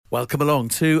Welcome along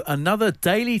to another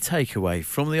daily takeaway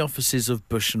from the offices of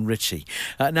Bush and Richie.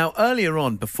 Now, earlier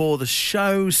on, before the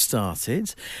show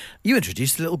started, you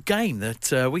introduced a little game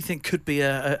that we think could be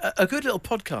a good little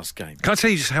podcast game. Can I tell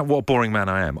you just what a boring man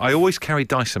I am? I always carry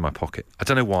dice in my pocket. I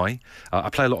don't know why. I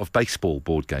play a lot of baseball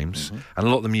board games, and a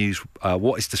lot of them use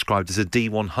what is described as a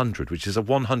D100, which is a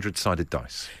 100-sided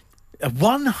dice. A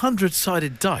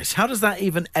 100-sided dice? How does that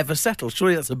even ever settle?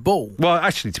 Surely that's a ball. Well,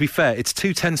 actually, to be fair, it's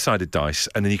two 10-sided dice,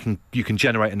 and then you can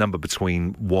generate a number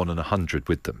between 1 and 100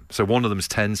 with them. So one of them's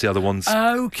 10s, the other one's...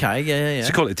 Okay, yeah. So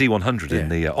you call it a D100 in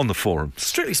the on the forums.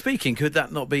 Strictly speaking, could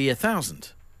that not be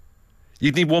 1,000?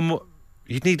 You'd need one more...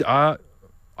 I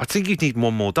think you'd need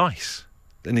one more dice.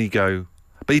 Then you go...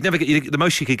 But you'd never get... the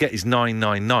most you could get is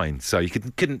 999, so you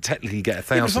couldn't technically get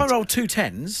 1,000. Yeah, if I roll two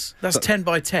 10s, that's 10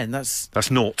 by 10, that's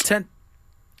 0. 10...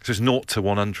 So it's 0 to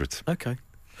 100. Okay.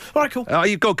 All right, cool.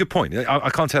 You've got a good point. I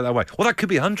can't take that away. Well, that could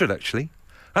be 100, actually.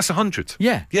 That's 100.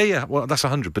 Yeah. Yeah. Well, that's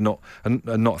 100, but not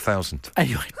 1,000.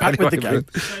 Anyway, back with the game.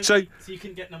 So you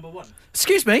can get number one.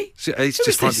 Excuse me? So it's Who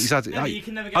just is this? No, you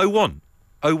can never get 01.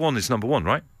 01 is number one,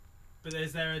 right? But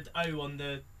is there an O on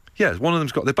the... Yeah, one of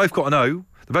them's got... They've both got an O.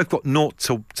 They've both got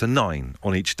 0 to 9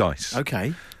 on each dice.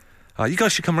 Okay. You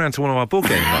guys should come around to one of our board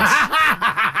game nights.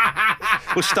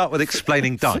 We'll start with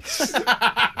explaining dice.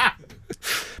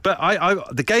 But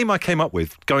the game I came up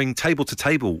with, going table to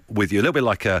table with you, a little bit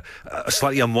like a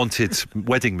slightly unwanted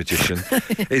wedding magician,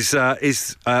 is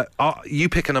you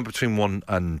pick a number between 1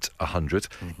 and 100.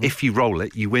 If you roll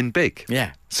it, you win big.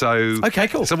 Yeah. So okay,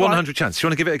 cool. It's a 100 chance. Do you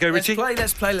want to give it a go, Richie?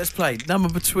 Let's play. Number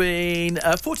between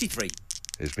 43.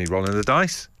 Here's me rolling the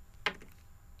dice.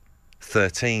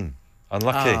 13.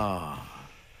 Unlucky.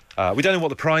 We don't know what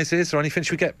the prize is or anything.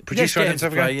 Should we get producer Adam to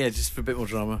have a go? Yeah, just for a bit more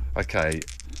drama. Okay.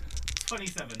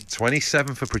 27.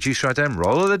 27 for producer Adam.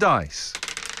 Roll of the dice.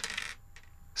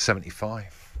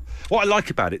 75. What I like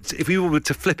about it, if we were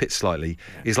to flip it slightly,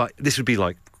 is like this would be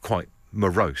like quite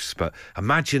morose. But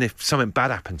imagine if something bad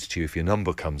happens to you if your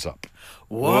number comes up.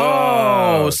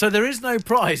 Whoa! So there is no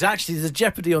prize. Actually, the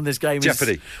jeopardy on this game.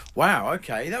 Jeopardy. Wow.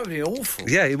 Okay, that would be awful.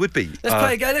 Yeah, it would be. Let's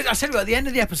play a game. I tell you what, at the end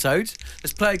of the episode,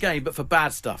 let's play a game, but for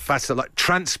bad stuff. Bad stuff like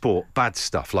transport. Bad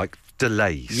stuff like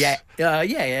delays. Yeah. Yeah,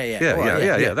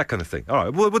 that kind of thing. All right,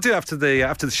 we'll do it after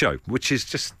the show, which is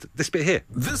just this bit here.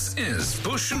 This is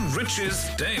Bush and Rich's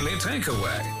Daily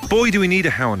Takeaway. Boy, do we need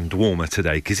a hand warmer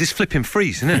today, because it's flipping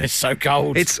freezing, isn't it? It's so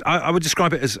cold. I would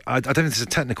describe it as, I don't know if it's a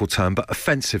technical term, but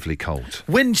offensively cold.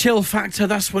 Wind chill factor,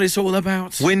 that's what it's all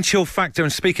about. Wind chill factor,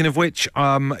 and speaking of which,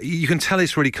 you can tell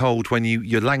it's really cold when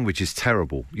your language is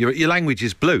terrible. Your language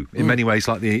is blue in many ways,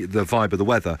 like the vibe of the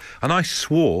weather. And I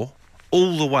swore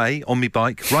all the way on my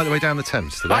bike, right the way down the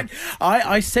Thames today.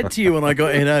 I said to you when I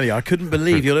got in earlier, I couldn't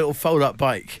believe your little fold-up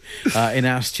bike in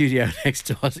our studio next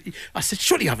to us. I said,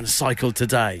 surely you haven't cycled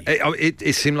today.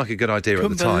 It seemed like a good idea at the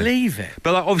time. Couldn't believe it.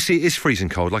 But obviously it is freezing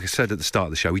cold, like I said at the start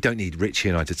of the show. We don't need Richie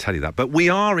and I to tell you that. But we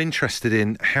are interested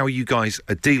in how you guys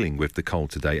are dealing with the cold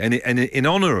today. And in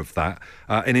honour of that,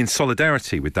 and in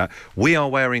solidarity with that, we are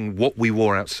wearing what we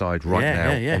wore outside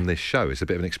now on this show. It's a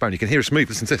bit of an experiment. You can hear us move.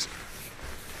 Listen to this.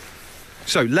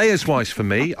 So, layers-wise for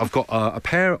me, I've got a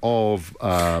pair of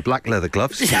black leather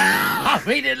gloves. I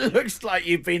mean, it looks like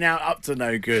you've been out up to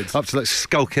no good. Up to like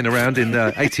skulking around in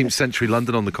 18th century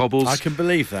London on the cobbles. I can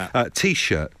believe that.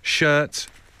 T-shirt, shirt,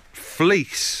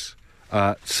 fleece,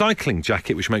 cycling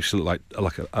jacket, which makes it look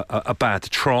like a bad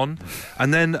Tron.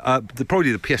 And then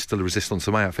probably the pièce de la résistance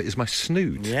of my outfit is my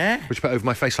snood. Yeah. Which I put over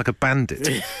my face like a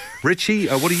bandit. Richie,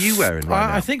 what are you wearing right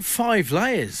now? I think 5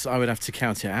 layers I would have to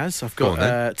count it as. I've got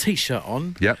a T-shirt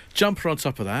on. Yep. Jumper on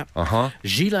top of that.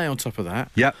 Gilet on top of that.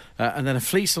 Yep. And then a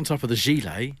fleece on top of the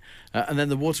gilet. And then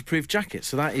the waterproof jacket.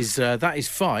 So that is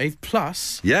 5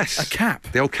 plus a cap.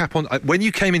 The old cap on. When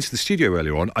you came into the studio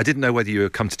earlier on, I didn't know whether you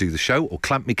had come to do the show or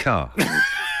clamp me car.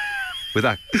 With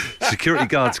that security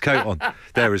guard's coat on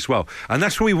there as well. And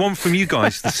that's what we want from you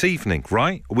guys this evening,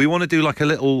 right? We want to do like a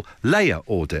little layer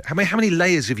audit. How many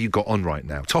layers have you got on right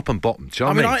now? Top and bottom, do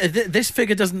you know what I mean? This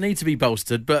figure doesn't need to be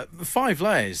bolstered, but 5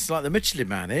 layers, like the Michelin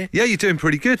Man here. Yeah, you're doing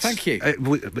pretty good. Thank you.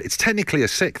 It's technically a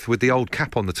 6th with the old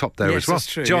cap on the top there as well. That's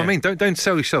true, do you know what I mean? Don't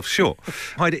sell yourself short.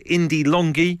 Hi to Indy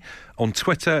Longy on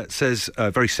Twitter. It says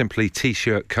very simply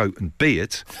T-shirt, coat and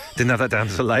beard. Didn't have that down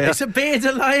as a layer. It's a beard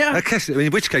a layer?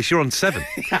 In which case you're on 7.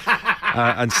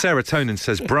 And Serotonin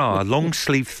says bra, long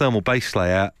sleeve thermal base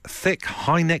layer, thick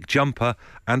high neck jumper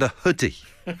and a hoodie.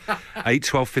 8,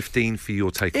 12, 15 for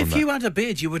your take on that. If you had a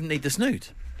beard, you wouldn't need the snood.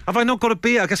 Have I not got a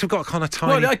beard? I guess I've got a kind of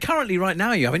tiny... Well, currently right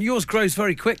now you have, and yours grows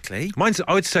very quickly.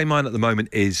 I would say mine at the moment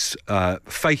is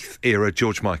Faith era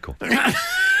George Michael.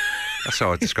 That's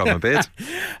how I describe my beard.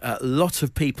 A lot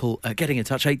of people getting in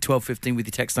touch. 8 12 15 with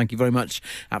your text. Thank you very much.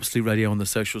 Absolute Radio on the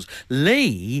socials.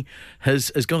 Lee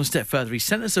has gone a step further. He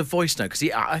sent us a voice note because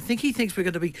I think he thinks we're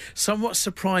going to be somewhat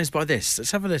surprised by this.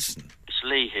 Let's have a listen. It's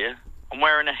Lee here. I'm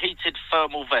wearing a heated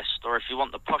thermal vest, or if you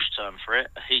want the posh term for it,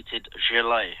 a heated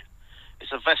gilet.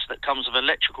 It's a vest that comes with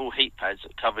electrical heat pads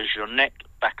that covers your neck,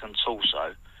 back and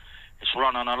torso. It's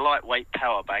run on a lightweight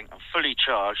power bank and fully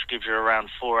charged gives you around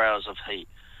 4 hours of heat.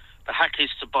 The hack is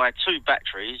to buy 2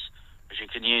 batteries, as you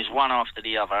can use one after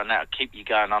the other, and that'll keep you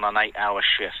going on an 8-hour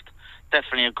shift.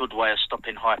 Definitely a good way of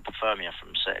stopping hypothermia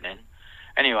from setting in.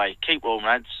 Anyway, keep warm,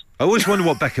 lads. I always wonder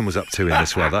what Beckham was up to in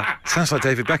this weather. Sounds like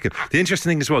David Beckham. The interesting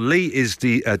thing as well, Lee is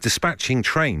the dispatching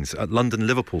trains at London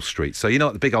Liverpool Street. So you know,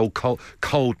 the big old cold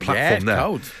platform there.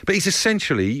 Cold. But he's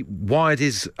essentially wired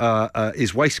his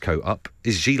waistcoat up,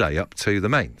 his gilet up to the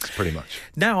mains, pretty much.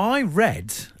 Now,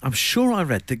 I'm sure I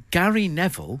read that Gary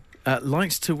Neville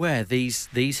likes to wear these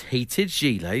heated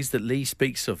gilets that Lee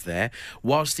speaks of there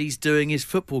whilst he's doing his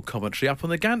football commentary up on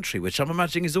the gantry, which I'm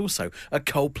imagining is also a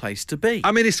cold place to be.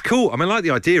 I mean, it's cool. I mean, I like the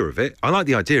idea of it.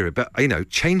 But, you know,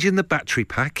 changing the battery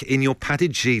pack in your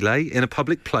padded gilet in a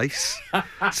public place,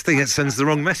 I think it sends the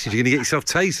wrong message. You're going to get yourself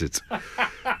tasered.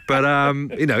 But,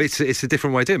 you know, it's a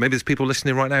different way to do it. Maybe there's people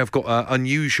listening right now who've got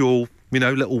unusual, you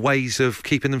know, little ways of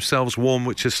keeping themselves warm,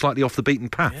 which are slightly off the beaten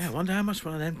path. Yeah, I wonder how much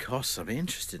one of them costs. I'd be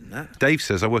interested in that. Dave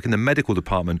says, I work in the medical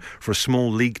department for a small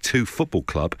League Two football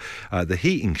club. The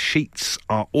heating sheets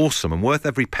are awesome and worth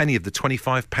every penny of the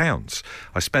 £25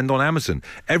 I spend on Amazon.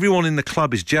 Everyone in the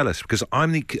club is jealous because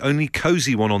I'm the only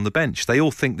cosy one on the bench. They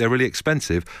all think they're really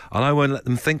expensive and I won't let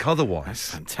them think otherwise.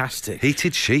 That's fantastic.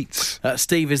 Heated sheets.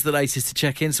 Steve is the latest to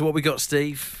check in. So what we got,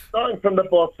 Steve? Starting from the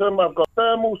bottom, I've got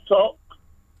thermal socks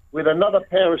with another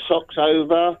pair of socks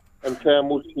over and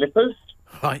thermal slippers.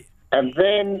 Right. And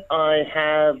then I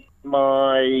have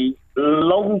my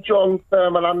long john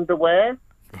thermal underwear,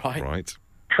 Right.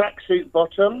 tracksuit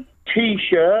bottom,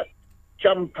 T-shirt,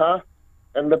 jumper,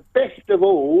 and the best of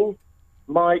all,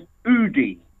 my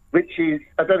Audit, which is,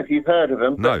 I don't know if you've heard of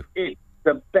them, No. but it's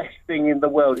the best thing in the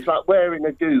world. It's like wearing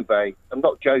a duvet. I'm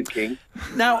not joking.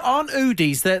 Now, aren't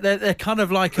Udis, they're kind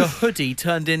of like a hoodie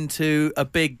turned into a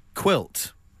big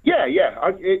quilt? Yeah.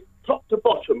 It's top to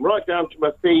bottom, right down to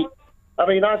my feet. I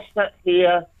mean, I sat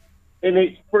here and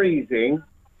it's freezing.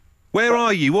 Where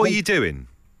are you? What are you doing?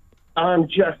 I'm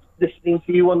just listening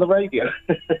to you on the radio.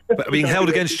 But being held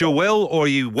against your will, or are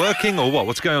you working, or what?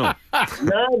 What's going on?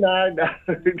 No.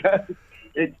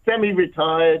 It's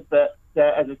semi-retired, but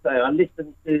as I say, I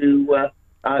listen to...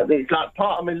 it's like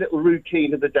part of my little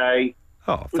routine of the day.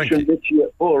 Oh, thank Bush and you. Richie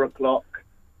at 4 o'clock.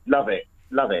 Love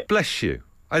it. Bless you.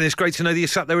 And it's great to know that you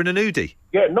sat there in an Audi.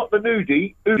 Yeah, not the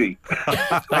nudie, Audit.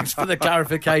 Thanks for the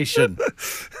clarification.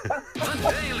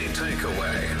 The Daily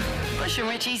Takeaway. Bush and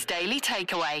Richie's Daily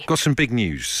Takeaway. Got some big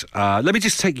news. Let me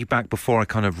just take you back before I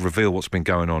kind of reveal what's been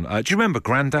going on. Do you remember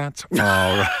Grandad?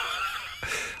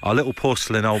 Our little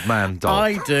porcelain old man doll.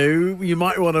 I do. You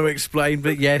might want to explain,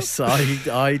 but yes,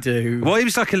 I do. Well, he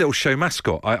was like a little show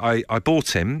mascot. I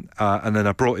bought him and then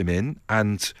I brought him in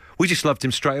and we just loved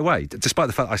him straight away, despite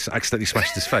the fact I accidentally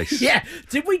smashed his face. Yeah.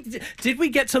 Did we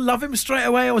get to love him straight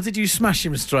away, or did you smash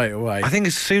him straight away? I think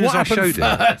as soon as What I happened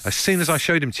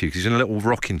showed him to you, because he's in a little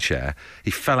rocking chair,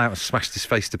 he fell out and smashed his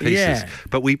face to pieces. Yeah.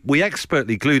 But we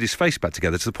expertly glued his face back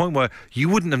together to the point where you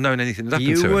wouldn't have known anything had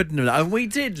happened to him. You wouldn't have. And we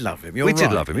did love him. We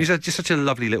did love him. He's just such a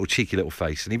lovely little cheeky little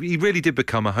face, and he really did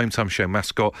become a home time show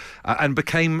mascot and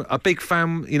became a big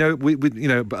fan. You know, with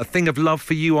a thing of love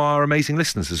for you, our amazing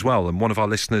listeners as well. And one of our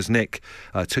listeners, Nick,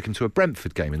 took him to a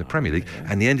Brentford game in the Premier League,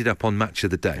 and he ended up on Match of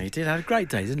the Day. He did have a great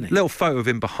day, didn't he? Little photo of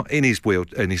him in his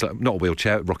not a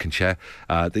wheelchair, rocking chair.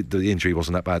 The injury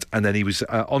wasn't that bad, and then he was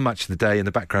on Match of the Day in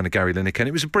the background of Gary Lineker, and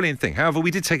it was a brilliant thing. However,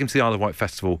 we did take him to the Isle of Wight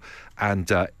Festival, and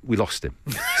we lost him,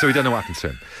 so we don't know what happened to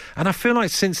him. And I feel like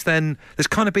since then, there's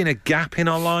kind of been a gap in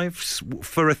our lives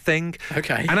for a thing.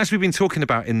 Okay. And as we've been talking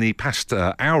about in the past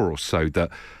hour or so,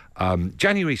 that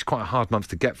January is quite a hard month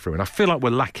to get through, and I feel like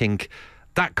we're lacking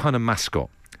that kind of mascot.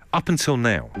 Up until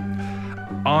now,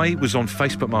 I was on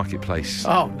Facebook Marketplace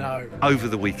over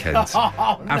the weekend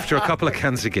after a couple of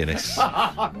cans of Guinness.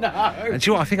 And do you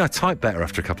know what? I think I typed better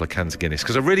after a couple of cans of Guinness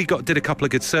because I really did a couple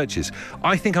of good searches.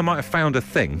 I think I might have found a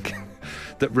thing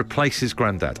that replaces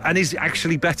Grandad and is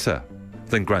actually better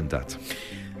than Grandad.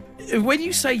 When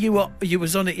you say you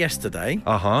was on it yesterday,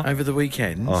 over the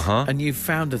weekend, and you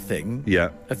found a thing,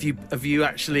 have you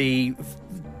actually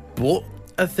bought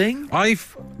a thing?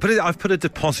 I've put a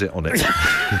deposit on it.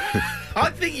 I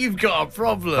think you've got a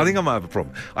problem. I think I might have a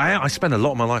problem. I spend a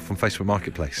lot of my life on Facebook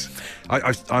Marketplace.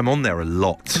 I'm on there a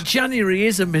lot. January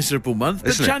is a miserable month,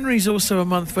 but Isn't it? January's also a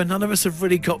month when none of us have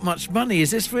really got much money.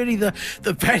 Is this really the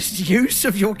best use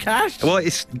of your cash? Well,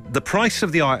 it's the price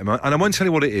of the item, and I won't tell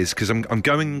you what it is because I'm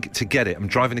going to get it. I'm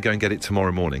driving to go and get it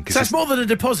tomorrow morning. So that's more than a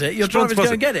deposit. You're driving to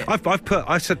go and get it.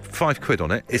 I said £5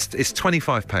 on it. It's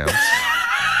 £25.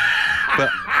 But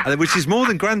which is more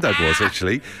than Grandad was,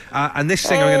 actually. And this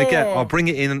thing I'm going to get, I'll bring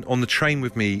it in on the train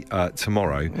with me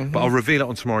tomorrow, but I'll reveal it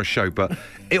on tomorrow's show. But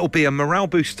it'll be a morale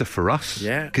booster for us,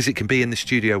 because it can be in the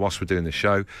studio whilst we're doing the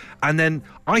show. And then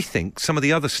I think some of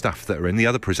the other stuff that are in, the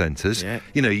other presenters,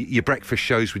 you know, your breakfast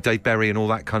shows with Dave Berry and all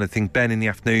that kind of thing, Ben in the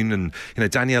afternoon and, you know,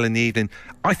 Danielle in the evening,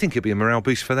 I think it'll be a morale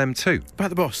boost for them too. About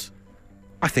the boss?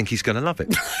 I think he's going to love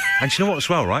it. And you know what as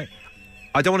well, right?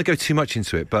 I don't want to go too much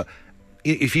into it, but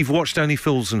if you've watched Only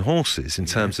Fools and Horses in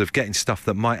terms of getting stuff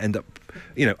that might end up,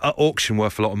 you know, at auction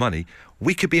worth a lot of money,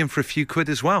 we could be in for a few quid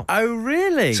as well. Oh,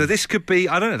 really? So this could be,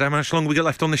 I don't know how much longer we got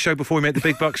left on the show before we make the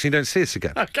big bucks and you don't see us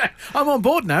again. Okay, I'm on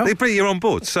board now. You're on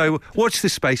board. So watch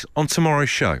this space on tomorrow's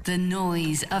show. The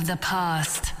noise of the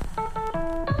past.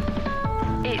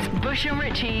 It's Bush and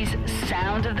Richie's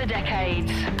Sound of the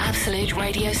Decades. Absolute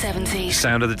Radio 70s.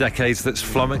 Sound of the decades that's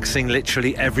flummoxing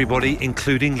literally everybody,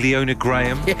 including Leona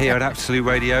Graham here at Absolute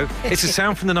Radio. It's a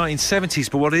sound from the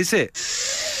 1970s, but what is it?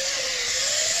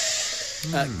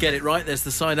 Get it right. There's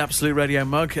the signed Absolute Radio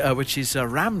mug, which is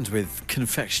rammed with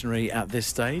confectionery at this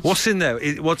stage. What's in there?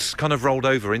 What's kind of rolled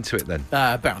over into it then?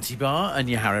 Bounty bar and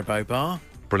your Haribo bar.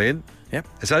 Brilliant. Yep.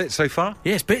 Is that it so far?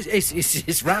 Yes, but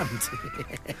it's rammed.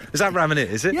 Is that ramming it,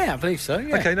 is it? Yeah, I believe so,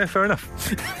 yeah. Okay, no, fair enough.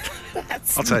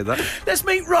 I'll take that. Let's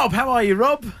meet Rob. How are you,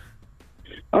 Rob?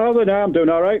 Oh, no, I'm doing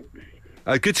all right.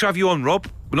 Good to have you on, Rob.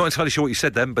 We're not entirely sure what you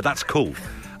said then, but that's cool.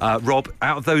 Rob,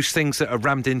 out of those things that are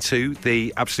rammed into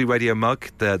the Absolute Radio mug,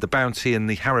 the Bounty and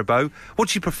the Haribo, what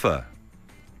do you prefer?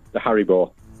 The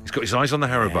Haribo. He's got his eyes on the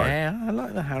Haribo. Yeah, I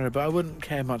like the Haribo. I wouldn't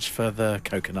care much for the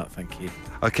coconut, thank you.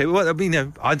 Okay, well, I mean,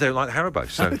 I don't like the Haribo,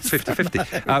 so it's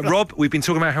 50-50. Rob, we've been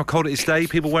talking about how cold it is today,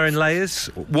 people wearing layers.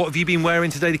 What have you been wearing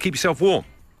today to keep yourself warm?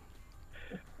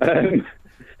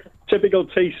 Typical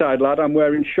Teesside lad, I'm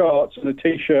wearing shorts and a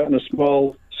T-shirt and a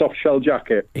small soft shell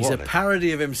jacket. He's a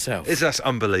parody of himself. That's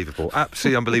unbelievable,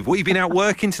 absolutely unbelievable. What, you been out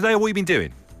working today or what have you been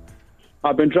doing?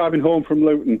 I've been driving home from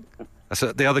Luton. That's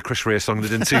the other Chris Rea song that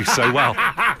didn't do so well.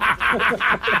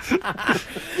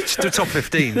 Just the top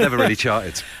 15, never really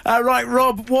charted. Right,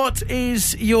 Rob, what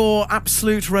is your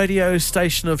Absolute Radio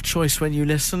station of choice when you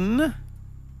listen?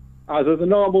 Either the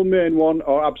normal main one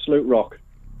or Absolute Rock.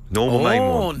 Normal main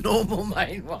one. Normal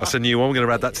main one. That's a new one. We're going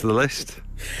to add that to the list.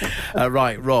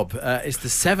 Right, Rob, it's the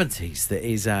 70s that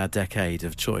is our decade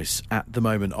of choice at the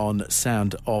moment on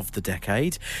Sound of the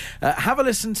Decade. Have a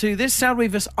listen to this sound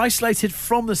we've isolated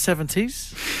from the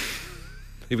 70s.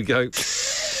 Here we go.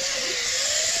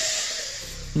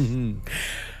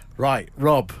 Right,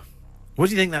 Rob, what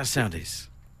do you think that sound is?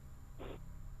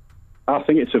 I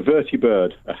think it's a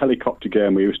vertibird, a helicopter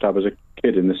game we used to have as a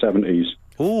kid in the 70s.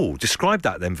 Oh, describe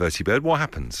that then, vertibird. What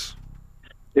happens?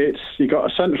 You got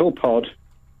a central pod,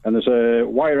 and there's a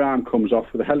wire arm comes off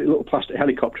with a little plastic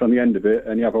helicopter on the end of it,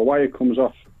 and you have a wire comes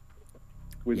off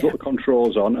with little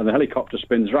controls on, and the helicopter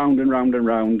spins round and round and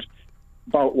round,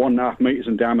 about 1.5 metres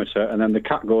in diameter, and then the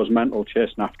cat goes mental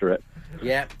chasing after it.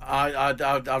 Yeah,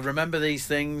 I remember these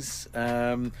things.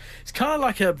 It's kind of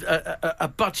like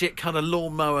a budget kind of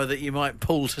lawnmower that you might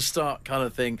pull to start kind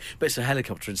of thing, but it's a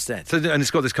helicopter instead. So, and it's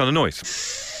got this kind of noise.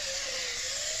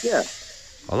 Yeah.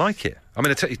 I like it. I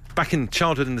mean, back in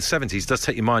childhood in the 70s, it does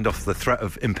take your mind off the threat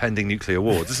of impending nuclear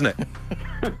war, doesn't it?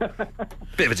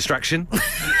 Bit of a distraction.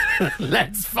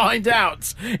 Let's find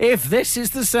out if this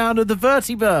is the sound of the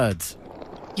vertibird.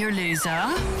 You're a loser,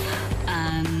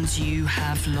 and you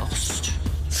have lost.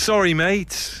 Sorry,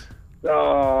 mate.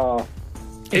 Oh.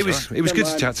 It was good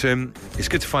to chat to him. It's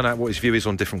good to find out what his view is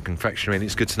on different confectionery, and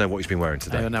it's good to know what he's been wearing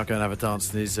today. We're now going to have a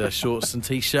dance in his shorts and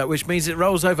T-shirt, which means it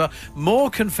rolls over more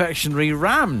confectionery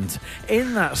rammed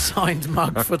in that signed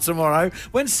mug for tomorrow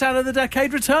when Sound of the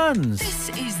Decade returns. This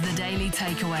is the Daily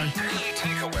Takeaway.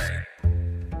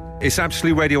 It's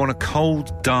Absolute Radio on a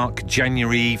cold, dark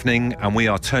January evening, and we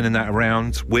are turning that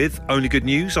around with Only Good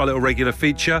News, our little regular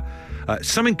feature.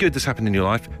 Something good that's happened in your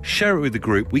life, share it with the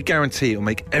group. We guarantee it'll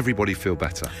make everybody feel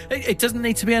better. It doesn't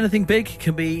need to be anything big. It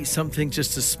can be something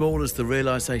just as small as the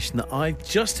realisation that I've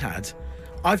just had.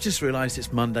 I've just realised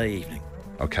it's Monday evening.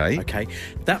 Okay. Okay.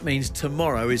 That means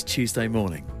tomorrow is Tuesday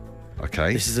morning.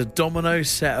 Okay. This is a domino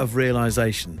set of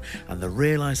realisation. And the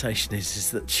realisation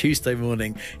is that Tuesday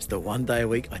morning is the one day a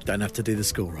week I don't have to do the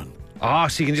school run. Ah,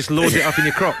 so you can just lord it up in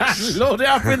your Crocs. Load it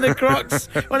up in the Crocs.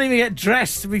 Won't even get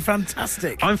dressed. It'd be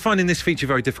fantastic. I'm finding this feature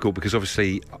very difficult because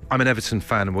obviously I'm an Everton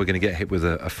fan and we're going to get hit with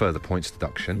a further points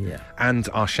deduction. Yeah. And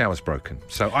our shower's broken.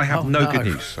 So I have Oh, no no. good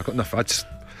news. I've got nothing.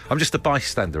 I'm just a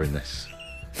bystander in this.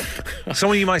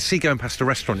 Someone you might see going past a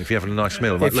restaurant if you're having a nice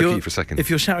meal. Might look at you for a second. If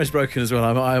your shower's broken as well,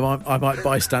 I might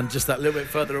bystand just that little bit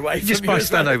further away. Just from you as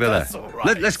bystand well. over there. That's all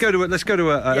right. Let's go to a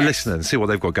Yes. listener and see what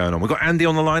they've got going on. We've got Andy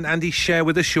on the line. Andy, share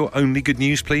with us your only good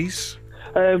news, please.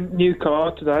 New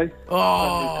car today.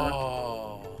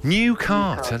 Oh. New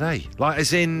car today, like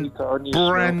as in New car, new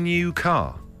brand smell. new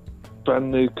car.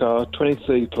 Brand new car,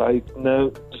 23 plate,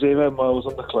 no 0 miles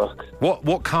on the clock.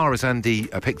 What car has Andy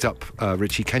picked up,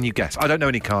 Richie? Can you guess? I don't know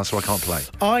any cars, so I can't play.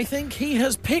 I think he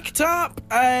has picked up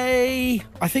oh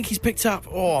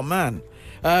man,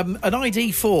 an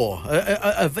ID4,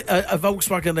 a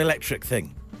Volkswagen electric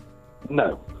thing.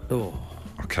 No. Oh.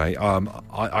 Okay,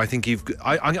 I think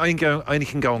I only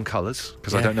can go on colours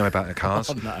because I Yeah. don't know about the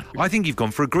cars. Oh, no. I think you've gone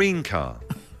for a green car.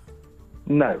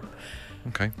 No.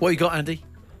 Okay. What you got, Andy?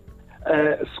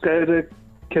 Skoda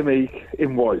Kamiq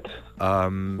in white.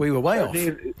 We were way off.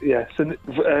 Yeah, so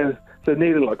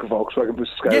neither like a Volkswagen, but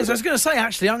Skoda. Yes, I was going to say,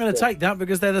 actually, I'm going to take that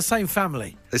because they're the same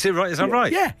family. Is it right? Is that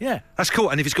right? Yeah, yeah. That's cool.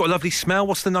 And if it's got a lovely smell,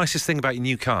 what's the nicest thing about your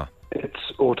new car? It's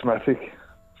automatic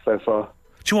so far.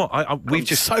 Do you know what? We've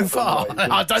just. So far,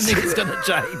 I don't think it's going to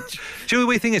change. Do you know the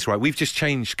weird thing is, right? We've just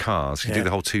changed cars. You do Yeah. the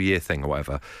whole 2-year thing or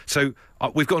whatever. So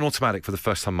we've got an automatic for the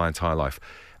first time in my entire life.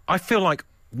 I feel like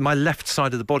my left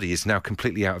side of the body is now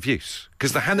completely out of use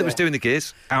because the hand that was doing the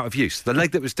gears out of use, the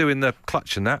leg that was doing the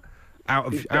clutch and that out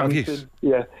of use.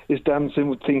 Yeah, he's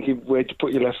dancing, thinking where to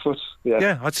put your left foot. Yeah.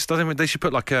 Yeah, I think they should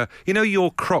put like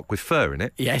your Croc with fur in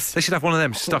it. Yes. They should have one of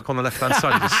them stuck on the left hand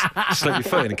side and just slip your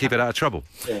foot in and keep it out of trouble.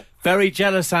 Very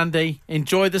jealous, Andy.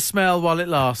 Enjoy the smell while it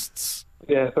lasts.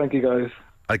 Yeah, thank you guys.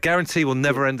 I guarantee we'll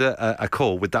never end a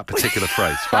call with that particular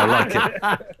phrase, but I like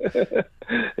it.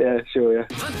 Yeah, sure, yeah.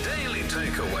 The Daily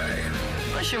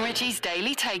Takeaway. Bush and Richie's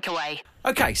Daily Takeaway.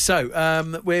 Okay, so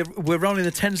we're rolling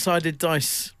the 10-sided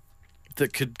dice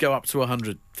that could go up to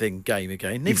 100 thing game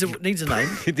again. Needs a name.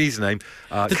 It needs a name.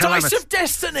 The Dice of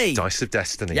Destiny. Dice of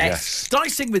Destiny, yes.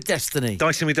 Dicing with Destiny.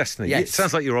 Dicing with Destiny. Yes. It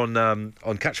sounds like you're on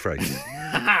catchphrase.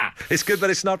 It's good, but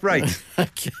it's not right.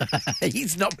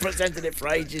 He's not presented it for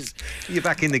ages. You're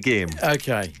back in the game.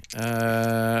 Okay.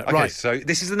 Okay, Right. so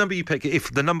this is the number you pick. If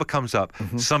the number comes up,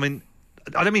 something...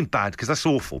 I don't mean bad, because that's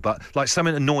awful, but like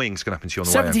something annoying is going to happen to you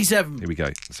on the way home. 77. Here we go.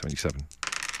 77.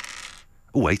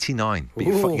 Oh, 89. But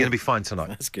you're going to be fine tonight.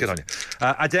 That's good. on you.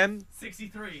 Adem,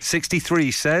 63.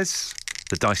 63 says...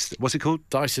 The dice... What's it called?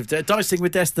 Dicing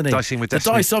with Destiny. Dicing with The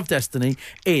Destiny. Dice of Destiny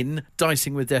in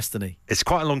Dicing with Destiny. It's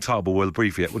quite a long title, but we'll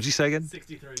abbreviate. What did you say again?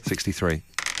 63. 63.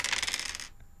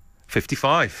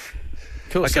 55.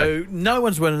 Cool. Okay. So no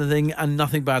one's won anything and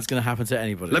nothing bad's going to happen to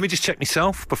anybody. Let me just check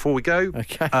myself before we go.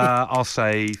 Okay. I'll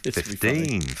say This would be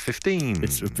funny. 15. 15.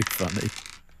 This would be funny.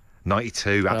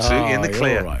 92. Absolutely in the you're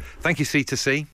clear. all right. Thank you, C2C.